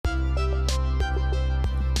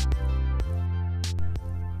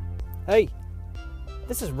Hey,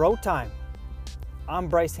 this is Road Time. I'm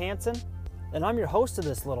Bryce Hanson, and I'm your host of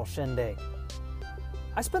this little shindig.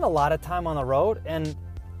 I spend a lot of time on the road, and,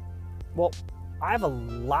 well, I have a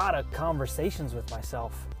lot of conversations with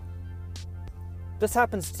myself. This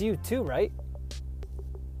happens to you too, right?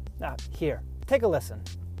 Now, here, take a listen.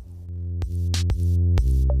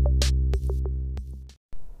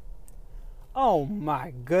 Oh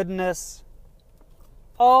my goodness.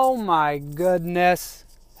 Oh my goodness.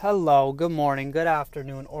 Hello, good morning, good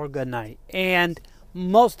afternoon, or good night. And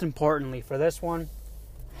most importantly for this one,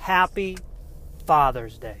 happy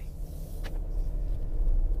Father's Day.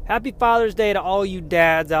 Happy Father's Day to all you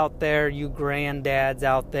dads out there, you granddads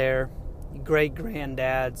out there, you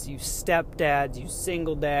great-granddads, you stepdads, you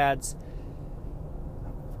single dads.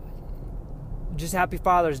 Just happy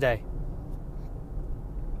Father's Day.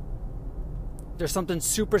 There's something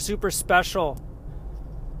super, super special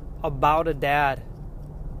about a dad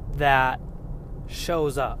that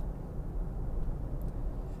shows up.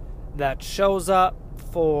 That shows up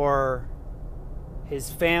for his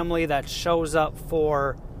family, that shows up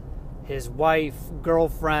for his wife,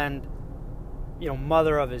 girlfriend,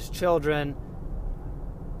 mother of his children,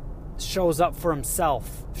 shows up for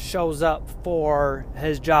himself, shows up for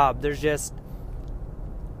his job. There's just,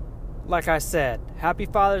 like I said, happy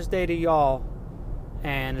Father's Day to y'all,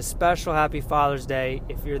 and a special happy Father's Day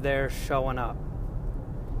if you're there showing up.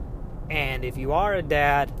 And if you are a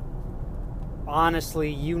dad,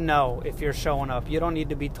 honestly, you know if you're showing up. You don't need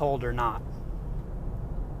to be told or not.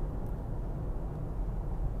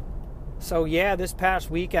 So yeah, this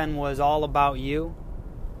past weekend was all about you.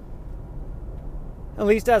 At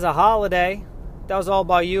least as a holiday, that was all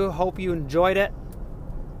about you. Hope you enjoyed it.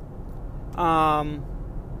 But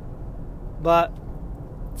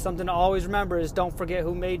something to always remember is don't forget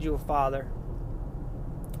who made you a father.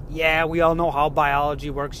 Yeah, we all know how biology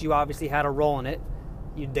works. You obviously had a role in it,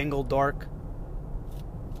 you dingle dork.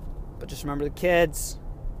 But just remember the kids,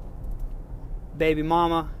 baby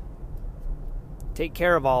mama. Take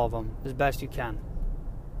care of all of them as best you can.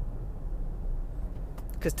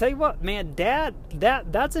 Because tell you what, man, dad,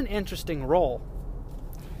 that's an interesting role.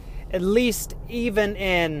 At least even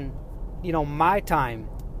in, my time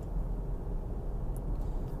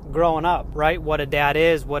growing up, right? What a dad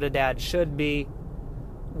is, what a dad should be,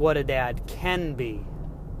 what a dad can be.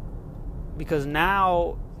 Because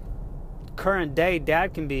now, current day,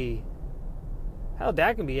 dad can be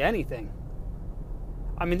anything.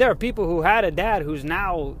 I mean, there are people who had a dad who's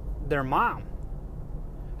now their mom.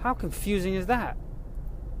 How confusing is that?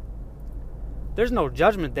 There's no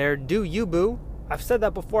judgment there. Do you, boo? I've said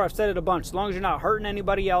that before. I've said it a bunch. As long as you're not hurting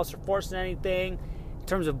anybody else or forcing anything in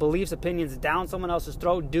terms of beliefs, opinions down someone else's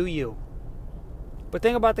throat, do you? But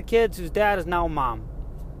think about the kids whose dad is now mom.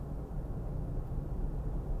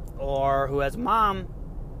 Or who has mom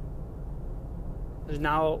who's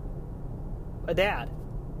now a dad.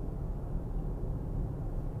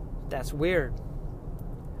 That's weird.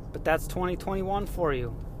 But that's 2021 for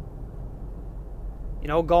you.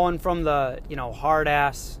 Going from the,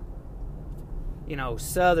 hard-ass,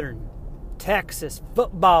 Southern Texas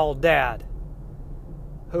football dad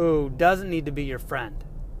who doesn't need to be your friend.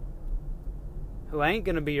 Who ain't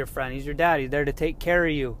going to be your friend. He's your dad. He's there to take care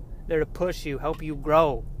of you. There to push you, help you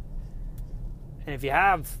grow. And if you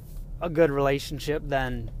have a good relationship,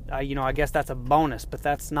 then, I guess that's a bonus. But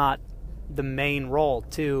that's not the main role.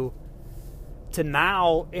 To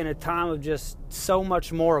now, in a time of just so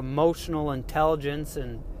much more emotional intelligence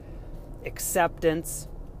and acceptance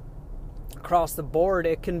across the board,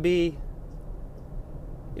 it can be,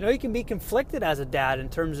 you can be conflicted as a dad in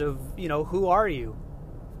terms of, who are you?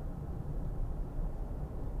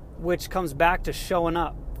 Which comes back to showing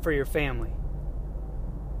up for your family.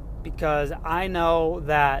 Because I know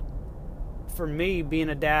that for me, being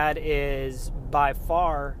a dad is by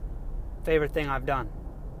far favorite thing I've done.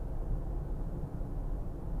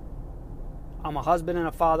 I'm a husband and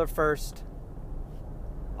a father first,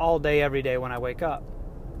 all day, every day when I wake up.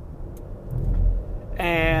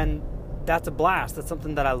 And that's a blast. That's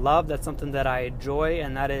something that I love. That's something that I enjoy.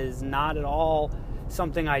 And that is not at all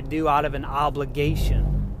something I do out of an obligation.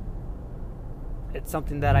 It's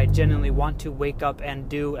something that I genuinely want to wake up and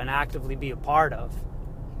do and actively be a part of.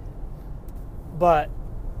 But,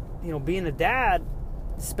 being a dad,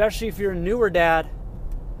 especially if you're a newer dad,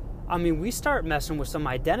 we start messing with some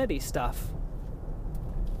identity stuff.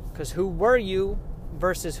 Because who were you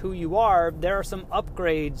versus who you are, there are some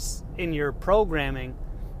upgrades in your programming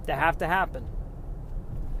that have to happen.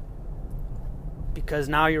 Because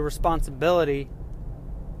now your responsibility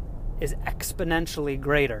is exponentially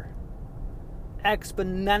greater.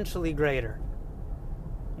 Exponentially greater.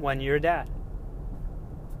 when you're a dad.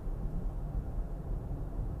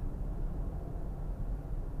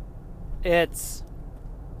 It's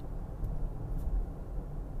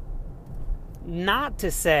not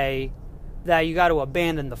to say that you got to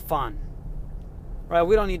abandon the fun, right?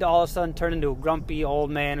 We don't need to all of a sudden turn into a grumpy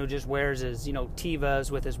old man who just wears his,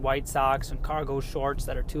 Tevas with his white socks and cargo shorts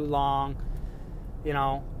that are too long,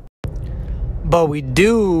 But we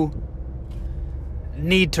do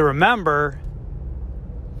need to remember,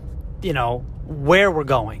 where we're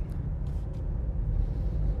going.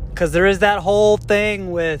 Because there is that whole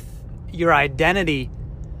thing with your identity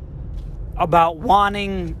about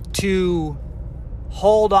wanting to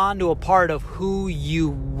hold on to a part of who you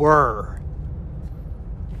were.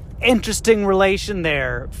 Interesting relation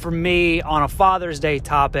there for me on a Father's Day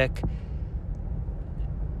topic,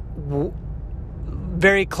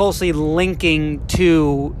 very closely linking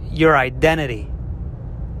to your identity.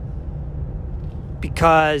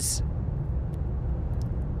 Because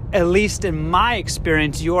at least in my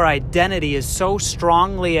experience, your identity is so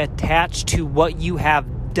strongly attached to what you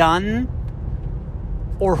have done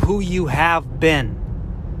or who you have been.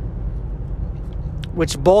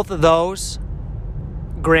 Which both of those,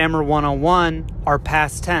 Grammar 101, are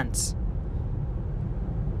past tense.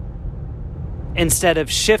 Instead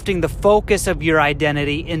of shifting the focus of your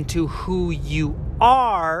identity into who you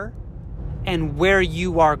are and where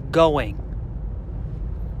you are going.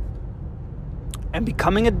 And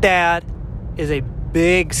becoming a dad is a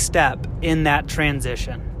big step in that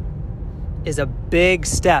transition. Is a big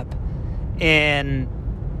step in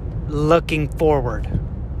looking forward.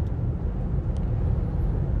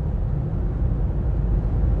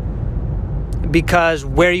 Because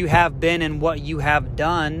where you have been and what you have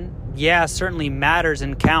done, certainly matters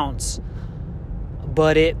and counts.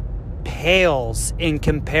 But it pales in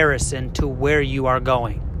comparison to where you are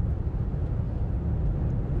going.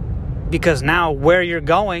 Because now where you're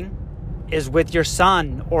going is with your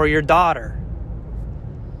son or your daughter.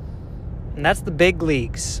 And that's the big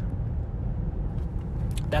leagues.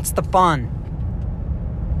 That's the fun.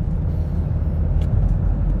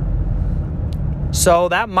 So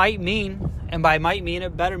that might mean, and by might mean,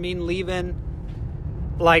 it better mean leaving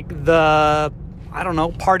like the,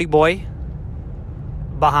 party boy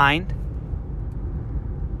behind.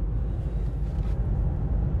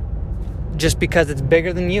 Just because it's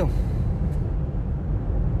bigger than you.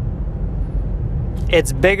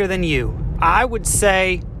 It's bigger than you. I would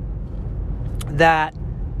say that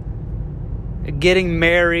getting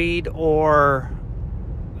married or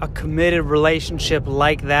a committed relationship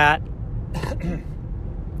like that.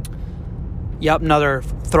 Yep, another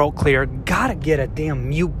throat clear. Gotta get a damn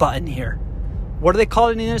mute button here. What do they call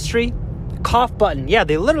it in the industry? Cough button. Yeah,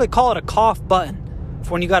 they literally call it a cough button.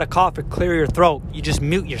 For when you gotta cough or clear your throat, you just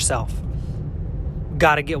mute yourself.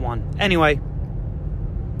 Gotta get one. Anyway.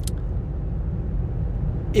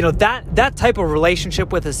 That type of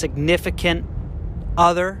relationship with a significant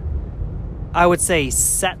other, I would say,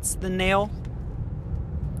 sets the nail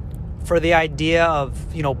for the idea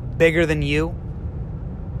of, bigger than you.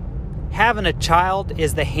 Having a child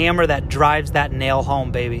is the hammer that drives that nail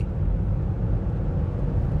home, baby.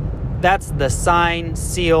 That's the sign,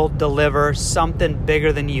 seal, deliver, something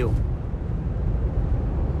bigger than you.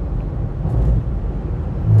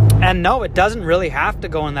 And no, it doesn't really have to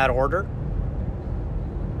go in that order.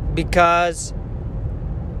 Because,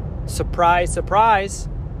 surprise, surprise,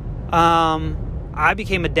 I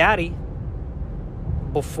became a daddy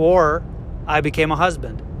before I became a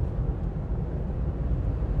husband.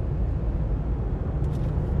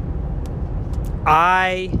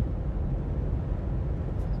 I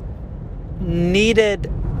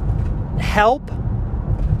needed help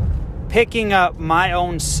picking up my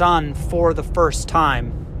own son for the first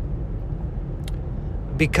time.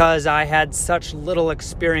 Because I had such little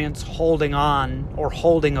experience holding on or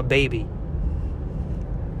holding a baby.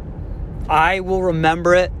 I will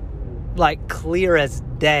remember it like clear as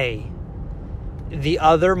day. The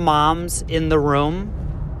other moms in the room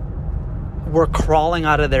were crawling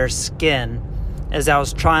out of their skin as I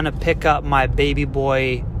was trying to pick up my baby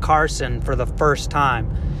boy Carson for the first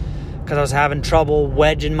time. Because I was having trouble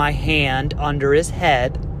wedging my hand under his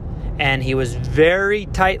head. And he was very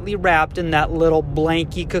tightly wrapped in that little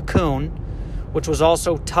blankie cocoon, which was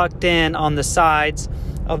also tucked in on the sides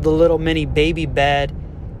of the little mini baby bed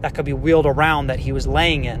that could be wheeled around that he was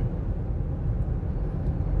laying in.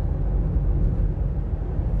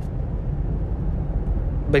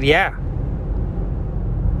 But yeah.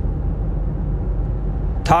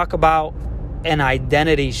 Talk about an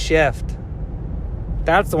identity shift.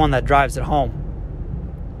 That's the one that drives it home.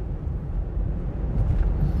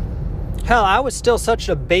 Hell, I was still such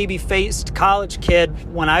a baby-faced college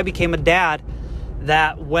kid when I became a dad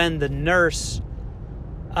that when the nurse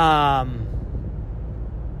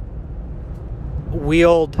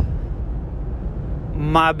wheeled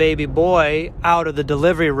my baby boy out of the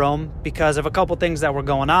delivery room because of a couple things that were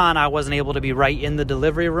going on, I wasn't able to be right in the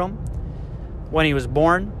delivery room when he was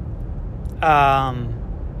born.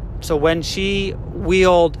 So when she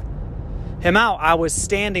wheeled him out, I was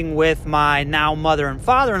standing with my now mother and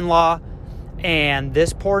father-in-law, and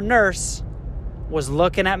this poor nurse was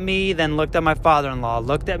looking at me, then looked at my father-in-law,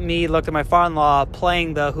 looked at me, looked at my father-in-law,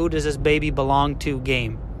 playing the "who does this baby belong to"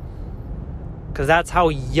 game. Because that's how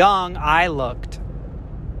young I looked.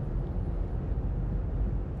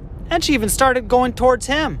 And she even started going towards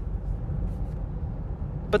him.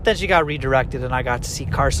 But then she got redirected and I got to see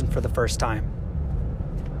Carson for the first time.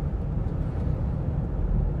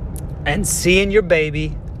 And seeing your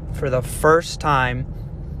baby for the first time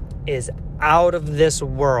is out of this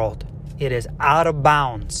world. It is out of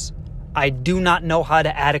bounds. I do not know how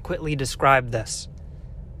to adequately describe this.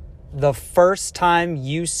 The first time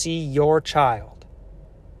you see your child,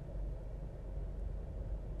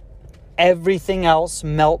 everything else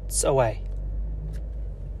melts away.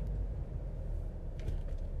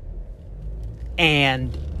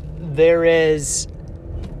 And there is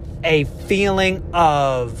a feeling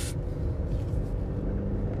of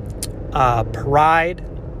pride,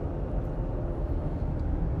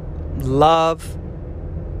 love,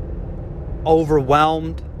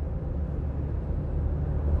 overwhelmed,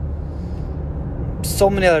 so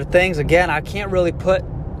many other things. Again, I can't really put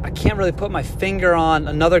my finger on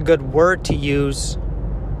another good word to use,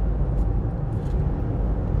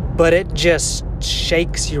 but it just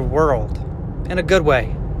shakes your world in a good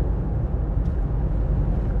way.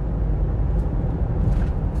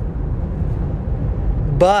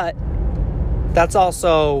 But that's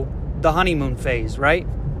also the honeymoon phase, right?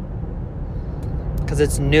 Because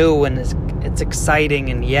it's new and it's exciting,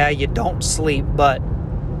 and yeah, you don't sleep, but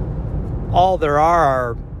all there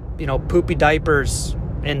are, poopy diapers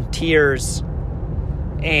and tears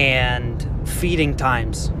and feeding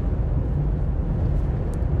times.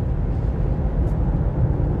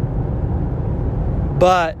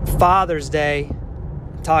 But Father's Day,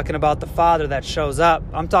 talking about the father that shows up,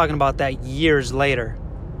 I'm talking about that years later.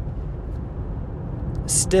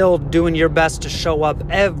 Still doing your best to show up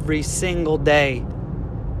every single day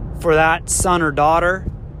for that son or daughter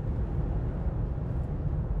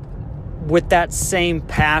with that same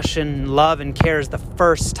passion, love, and care as the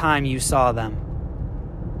first time you saw them.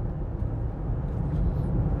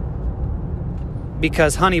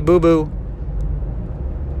 Because, honey boo boo,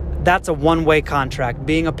 that's a one-way contract.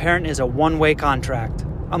 Being a parent is a one-way contract.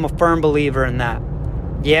 I'm a firm believer in that.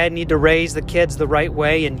 Yeah, you need to raise the kids the right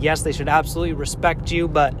way, and yes, they should absolutely respect you,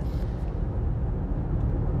 but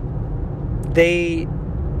they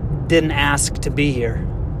didn't ask to be here.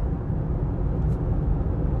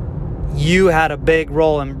 You had a big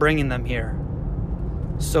role in bringing them here.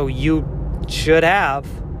 So you should have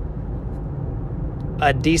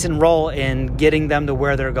a decent role in getting them to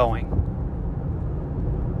where they're going.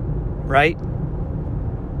 Right?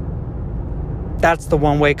 That's the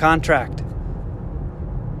one-way contract.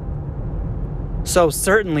 So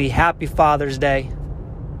certainly, happy Father's Day.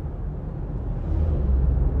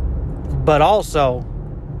 But also,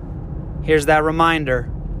 here's that reminder.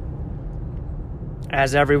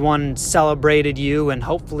 As everyone celebrated you, and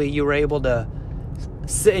hopefully you were able to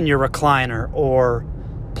sit in your recliner or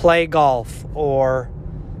play golf or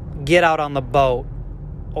get out on the boat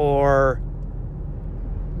or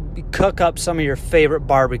cook up some of your favorite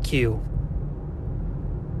barbecue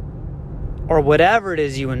or whatever it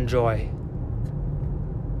is you enjoy.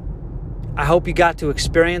 I hope you got to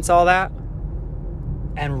experience all that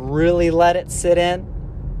and really let it sit in.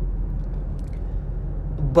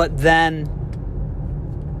 But then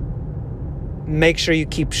make sure you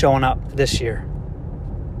keep showing up this year.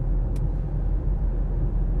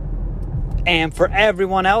 And for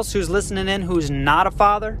everyone else who's listening in who's not a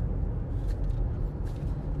father,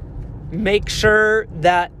 make sure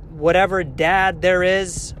that whatever dad there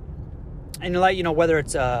is, and whether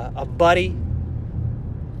it's a buddy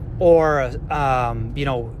or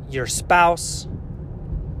your spouse,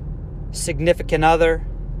 significant other,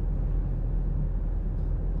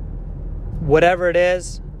 whatever it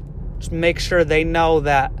is, just make sure they know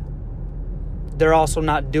that they're also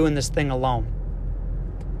not doing this thing alone.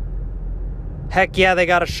 Heck yeah, they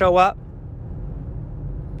got to show up,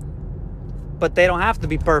 but they don't have to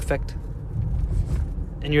be perfect.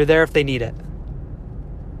 And you're there if they need it.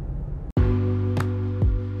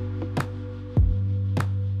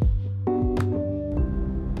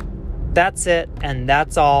 That's it, and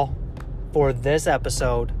that's all for this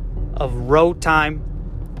episode of Road Time.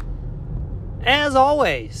 As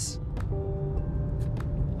always,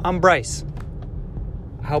 I'm Bryce.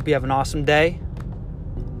 I hope you have an awesome day.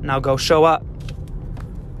 Now go show up.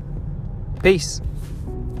 Peace.